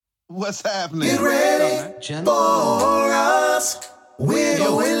What's happening? Get ready for us. We're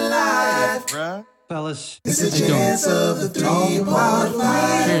going live. Bruh. Fellas, It's the Gents of the 3.5.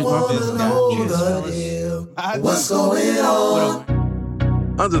 Cheers, bro. What's going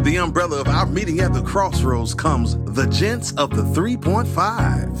on? Under the umbrella of our meeting at the crossroads comes the Gents of the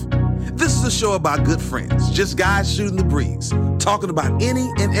 3.5. This is a show about good friends, just guys shooting the breeze, talking about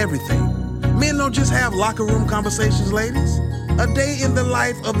any and everything. Men don't just have locker room conversations, ladies. A day in the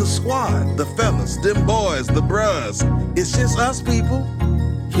life of the squad, the fellas, them boys, the bros. It's just us people.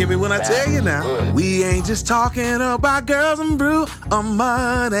 Hear me when I tell you now. We ain't just talking about girls and brew or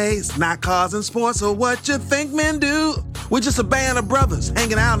Mondays, not cars and sports or what you think men do. We're just a band of brothers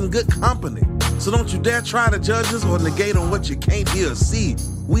hanging out in good company. So don't you dare try to judge us or negate on what you can't hear or see.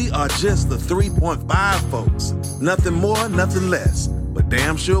 We are just the 3.5 folks. Nothing more, nothing less, but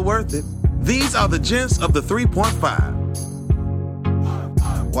damn sure worth it. These are the Gents of the 3.5.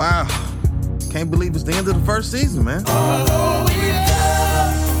 Wow. Can't believe it's the end of the first season, man.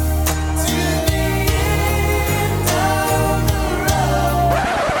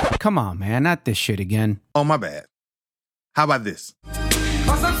 Come on, man. Not this shit again. Oh, my bad. How about this?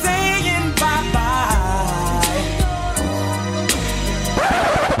 'Cause I'm saying bye-bye.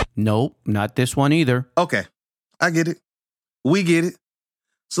 Nope, not this one either. Okay. I get it. We get it.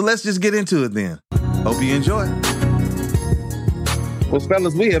 So let's just get into it then. Hope you enjoy. Well,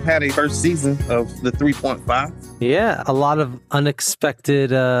 fellas, we have had a first season of the 3.5. Yeah, a lot of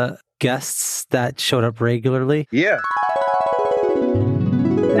unexpected guests that showed up regularly. Yeah.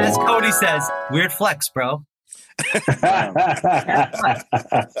 As Cody says, weird flex, bro.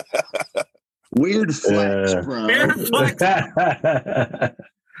 Weird flex, bro. Weird flex.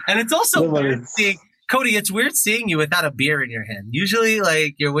 And it's also weird seeing, Cody, it's weird seeing you without a beer in your hand. Usually,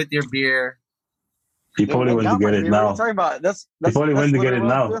 like, you're with your beer. He probably went to get it now. Talking about He probably went to get it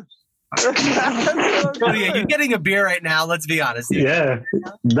now. Cody, are you getting a beer right now? Let's be honest here. Yeah,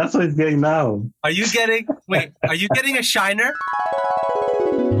 that's what he's getting now. Are you getting a shiner?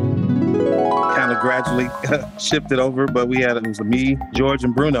 Kind of gradually shifted over, but it was me, George,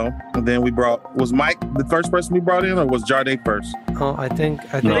 and Bruno. And then was Mike the first person we brought in, or was Jarde first? Oh, I think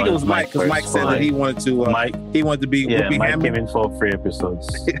it was Mike, because Mike said that he wanted to be Mike Hammond. came in for 3 episodes.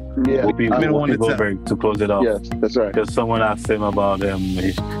 Yeah, Whoopi Goldberg to close it off. Yes, that's right. Because someone asked him about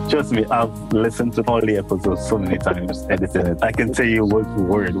trust me, I've listened to all the episodes so many times, edited it. I can tell you word for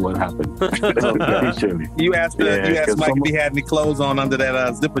word what happened. Literally. You asked Mike if he had any clothes on under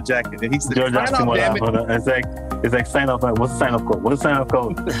that zipper jacket, and he said, George asked him what happened. It's like sign up. What's the sign up code? What's the sign up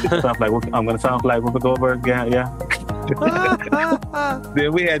code? I'm gonna sign up like Whoopi Goldberg. Yeah.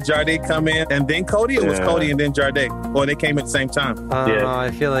 Then we had Jarde come in, and then Cody. It was Cody and then Jarde, or they came at the same time. I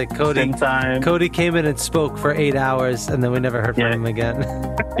feel like Cody came in and spoke for 8 hours, and then we never heard from him again.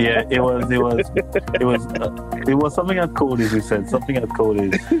 Yeah, it was something at Cody's. We said something at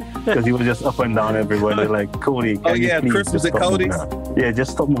Cody's because he was just up and down everywhere. They're like, Cody, Chris was at Cody's. Yeah,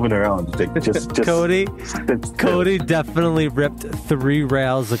 just stop moving around. Just Cody definitely ripped 3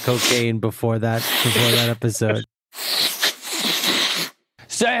 rails of cocaine before that episode.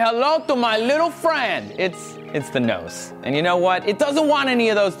 Say hello to my little friend. It's the nose. And you know what? It doesn't want any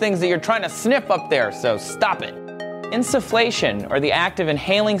of those things that you're trying to sniff up there, so stop it. Insufflation, or the act of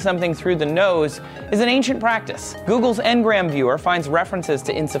inhaling something through the nose, is an ancient practice. Google's Ngram viewer finds references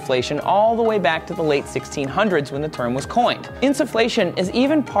to insufflation all the way back to the late 1600s when the term was coined. Insufflation is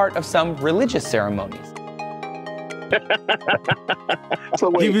even part of some religious ceremonies.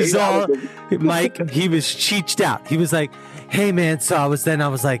 He was cheeched out. He was like, hey man, so I was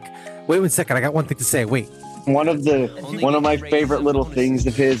like, wait 1 second, I got one thing to say, wait. One of my favorite little things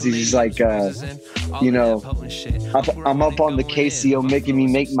of his, he's like, I'm up on the KCO making me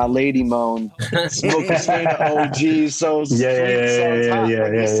make my lady moan. Smoking straight OG, so sweet, so hot.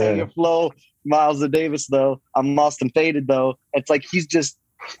 Your flow, Miles Davis though. I'm lost and faded though. It's like he's just.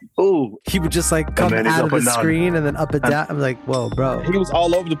 Ooh. He would just like come out of the screen and then up and down. I'm like, whoa, bro. He was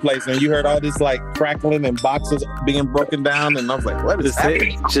all over the place, and you heard all this like crackling and boxes being broken down, and I was like, what is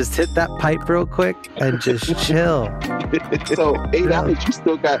happening? Just hit that pipe real quick and just chill. So 8 hours, you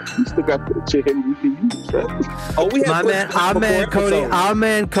still got the chicken you can use, right? Oh, we had our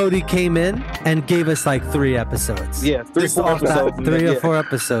man Cody came in and gave us like 3 episodes. Yeah, 3 or 4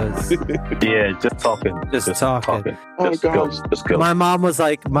 episodes. Yeah, just talking. Just talking. Oh gosh. My mom was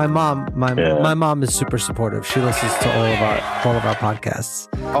like, my mom is super supportive. She listens to all of our podcasts.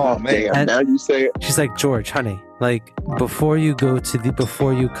 Oh man! And now you say it. She's like, George, honey, like before you come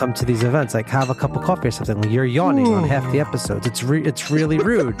to these events, like have a cup of coffee or something. Like, you're yawning on half the episodes. It's really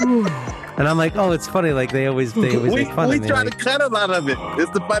rude. And I'm like, oh, it's funny. Like they always make fun of me. We try to cut a lot of it.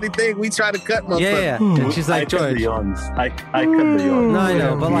 It's the funny thing. We try to cut most of it. Yeah. And she's like, George. I cut the yawns. No, I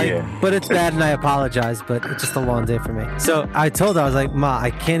know, but but it's bad, and I apologize. But it's just a long day for me. So I told her, I was like, Ma, I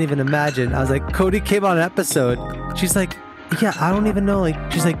can't even imagine. I was like, Cody came on an episode. She's like, yeah, I don't even know. Like,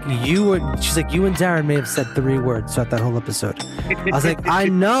 she's like, you and Darren may have said 3 words throughout that whole episode. I was like, I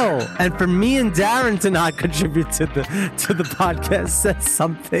know. And for me and Darren to not contribute to the podcast says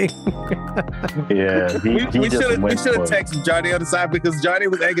something. Yeah, we should have texted Johnny on the side because Johnny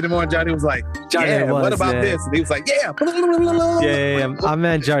was egging him on. Johnny was like, what about this? And he was like, yeah. Yeah. Our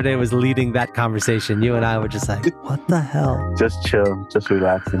man Jardine was leading that conversation. You and I were just like, what the hell? Just chill, just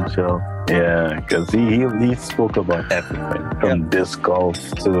relax and chill. Yeah, because he spoke about everything, from disc golf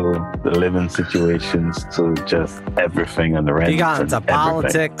to the living situations to just everything on the rent. He got into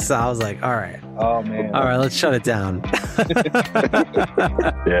politics. So I was like, all right. Oh, man. All right, let's shut it down.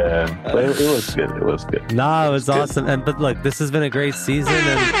 Yeah, but it was good. It was good. Nah, it was awesome. But look, this has been a great season.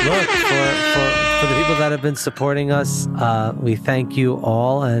 And look, for the people that have been supporting us, we thank you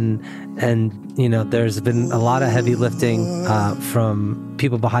all. And you know, there's been a lot of heavy lifting from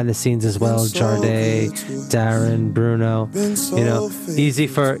people behind the scenes as well. Jardé, Darren, Bruno. You know, easy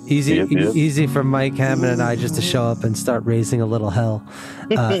for Mike Hammond and I just to show up and start raising a little hell,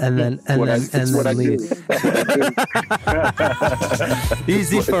 and then leave.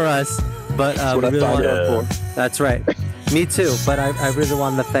 Easy for us, but we really want. That's right. Me too, but I really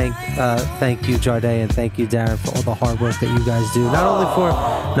wanted to thank you, Jardé, and thank you, Darren, for all the hard work that you guys do.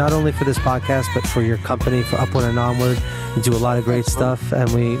 Not only for this podcast, but for your company, for Upward and Onward. You do a lot of great stuff, and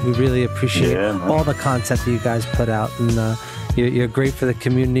we really appreciate all the content that you guys put out. And you're great for the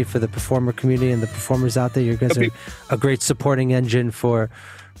community, for the performer community, and the performers out there. You guys are a great supporting engine for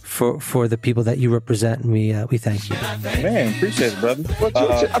the people that you represent, and we thank you. Man, appreciate it, brother.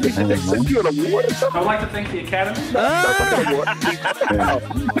 I mean, did they send you an award or something? I'd like to thank the Academy.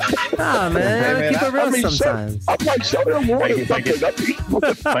 Man, keep it real sometimes. I'm like, show the award or something.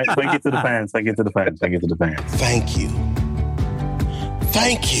 Thank you to the fans. Thank you to the fans. Thank you to the fans. Thank you.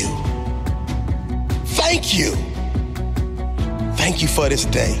 Thank you. Thank you. Thank you for this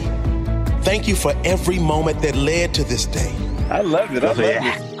day. Thank you for every moment that led to this day. I love it.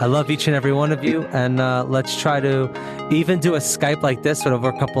 I love each and every one of you, and let's try to even do a Skype like this with over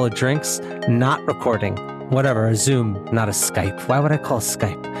a couple of drinks, not recording. Whatever, a Zoom, not a Skype. Why would I call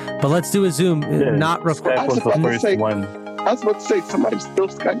Skype? But let's do a Zoom, not recording. Skype was the first one. I was about to say, somebody still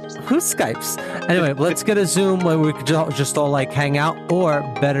Skypes. Who Skypes? Anyway, let's get a Zoom where we could just all like hang out, or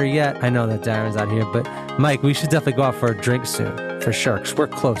better yet, I know that Darren's out here, but Mike, we should definitely go out for a drink soon, for sure, because we're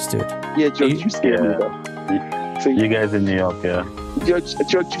close, dude. Yeah, George, you scared me, though. You guys in New York, yeah. George,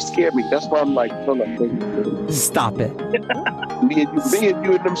 you scare me. That's why I'm like, hold on. Stop it. Me and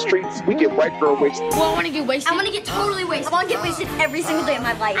you in them streets, we get white girl wasted. Well, I want to get wasted. I want to get totally wasted. I want to get wasted every single day of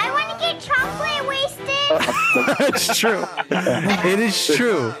my life. I want to get chocolate wasted. It's true. It is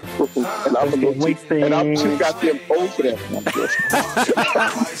true. And I'm too goddamn old for that.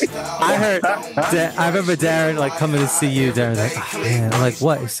 I remember Darren like coming to see you. Darren's like, oh, man. I'm like,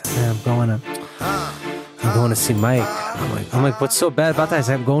 what? He said, man, I'm going to see Mike. I'm like, what's so bad about that? I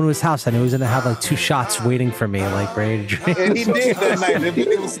said, I'm going to his house. I knew he was going to have like 2 shots waiting for me, like ready to drink. And he did that night.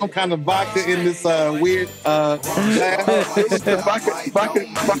 There was some kind of vodka in this weird glass. It was the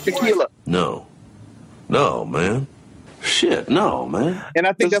vodka tequila. No, man. Shit, no, man. And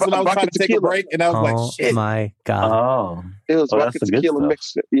I think that's when I was trying to take a break, and I was like, shit. Oh, my God. Oh. It was vodka tequila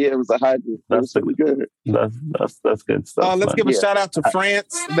mixture. Yeah, it was a hybrid. That's really good. That's good stuff. Let's give a shout out to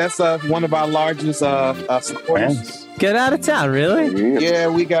France. That's one of our largest supporters. Get out of town, really? Yeah,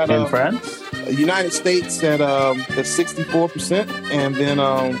 we got in France. United States at 64%, and then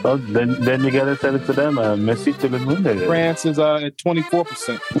then you gotta tell it to them. Merci tout le monde. France is at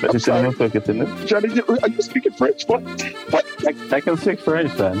 24%. Johnny, are you speaking French? What? I can speak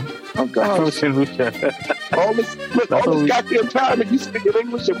French, man. Oh God! all this goddamn time, and you speaking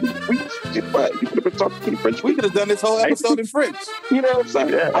English, and we you could have been talking French. We could have done this whole episode in French. You know what I'm saying?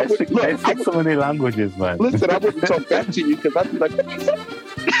 Yeah, I speak so many languages, man. Listen, I wouldn't talk back to you because I'd be like, what you say?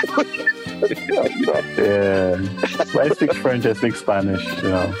 Yeah, I speak French, I speak Spanish,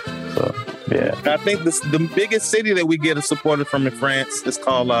 so yeah. I think the biggest city that we get a supporter from in France is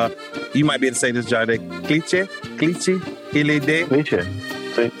called, you might be able to say this, Jardé, Clichy,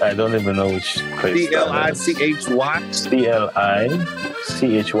 I don't even know which place. Clichy.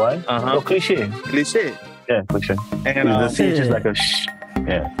 Clichy. Uh-huh. Oh, Clichy. Clichy. Yeah, Clichy. And the CH is like a sh.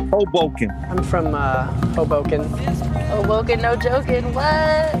 Yeah. Hoboken. I'm from Hoboken. Hoboken, no joking.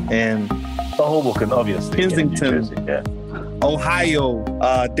 What? And Hoboken, obviously. Kensington. Yeah. Ohio,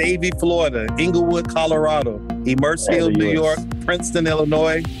 Davie, Florida, Inglewood, Colorado, Immerse Hill, New York, Princeton,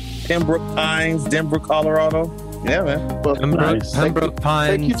 Illinois, Pembroke Pines, Denver, Colorado. Yeah, man. Pembroke Pines,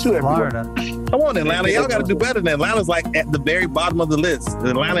 Thank you too, Florida. Come on, Atlanta. Y'all got to do better than Atlanta's like at the very bottom of the list.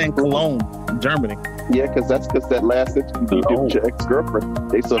 Atlanta and Cologne, Germany. Yeah, because that last interview you did with your ex-girlfriend.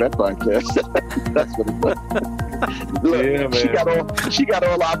 They saw that podcast. That's what it was. Look, Yeah, man. She got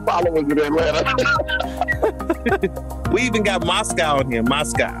all our followers in Atlanta. We even got Moscow in here.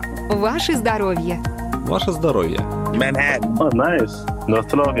 Moscow. Ваше здоровье. Ваше здоровье. Manhattan. Oh, nice. На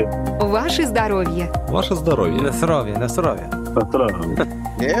здоровье. Ваше здоровье. Ваше здоровье. На здоровье. На здоровье.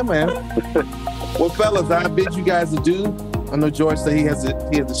 Yeah, man. Well, fellas, I bid you guys adieu. I know George said he has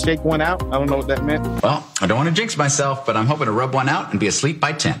to shake one out. I don't know what that meant. Well, I don't want to jinx myself, but I'm hoping to rub one out and be asleep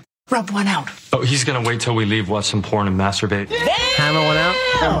by 10. Rub one out. Oh, he's going to wait till we leave, watch some porn and masturbate. Hammer one out.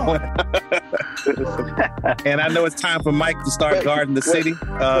 And I know it's time for Mike to start guarding the city.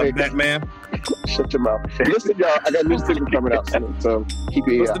 Batman. Shut your mouth. Listen, y'all, I got a new single coming out soon, so keep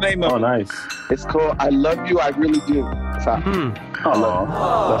it. What's the name of it? Oh, nice. It's called I Love You, I Really Do. I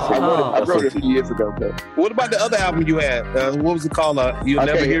wrote it a few years ago. But. What about the other album you had? What was it called? You'll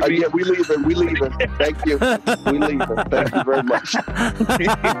Never Hear Me? Yeah, we leaving. Thank you. We leaving. Thank you very much.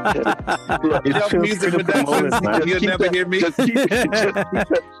 Look, it's music productions. You'll Never Hear Me.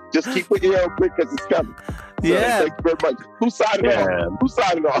 Just keep putting your own quick because it's coming. So, Yeah. Thank you very much. Who's signing off? Who's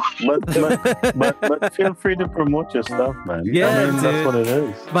signing off? But feel free to promote your stuff, man. Yeah, I mean, dude. that's what it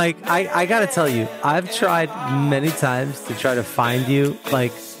is. Mike, I gotta tell you, I've tried many times to try to find you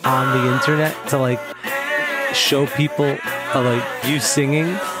like on the internet to like show people like you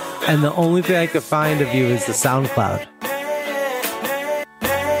singing, and the only thing I could find of you is the SoundCloud.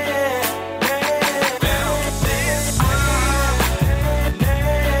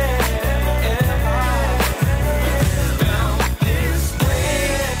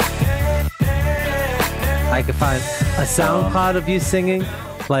 I could find a SoundCloud of you singing,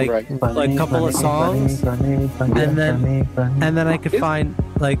 like a couple of songs, and then I could find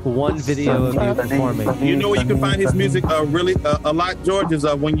like one video of you performing. You know where you can find his music really a lot, George, is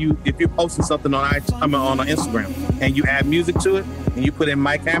if you're posting something on Instagram and you add music to it and you put in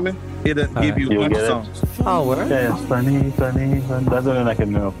Mike Hammond, it'll give you a bunch of songs. Oh, where? Yeah, it's funny. That's the one I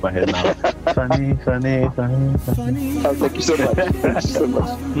can know off my head now. funny. Oh, thank you so much. Thank you so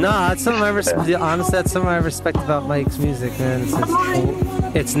much. No, that's something honestly, that's something I respect about Mike's music, man.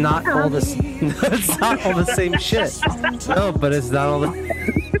 It's not all this. It's not all the same shit. No, but it's not all the.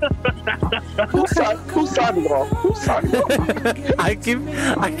 Who's signing off? I keep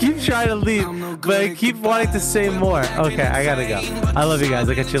trying to leave, but I keep wanting to say more. Okay, I gotta go. I love you guys.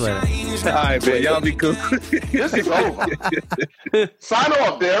 I'll catch you later. All right, man. Y'all be cool. This is over. Sign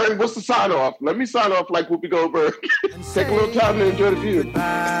off, Darren. What's the sign off? Let me sign off like Whoopi Goldberg. Take a little time to enjoy the view.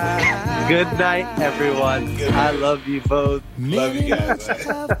 Good night, everyone. I love you both. Love you guys.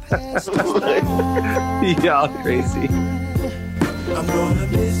 Y'all crazy. I'm gonna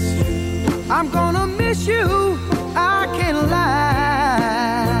miss you. I'm gonna miss you. I can't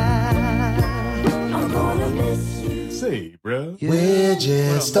lie. I'm gonna miss you. Say, bro. We're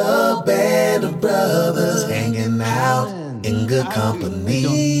just a band of brothers hanging out in good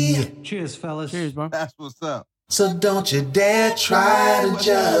company. Cheers, fellas. Cheers, bro. That's what's up. So don't you dare try to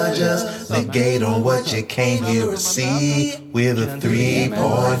judge us. Negate on what you came here to see. We're the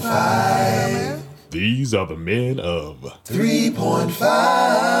 3.5. These are the men of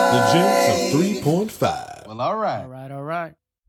 3.5. The Gents of 3.5. Well, all right. All right.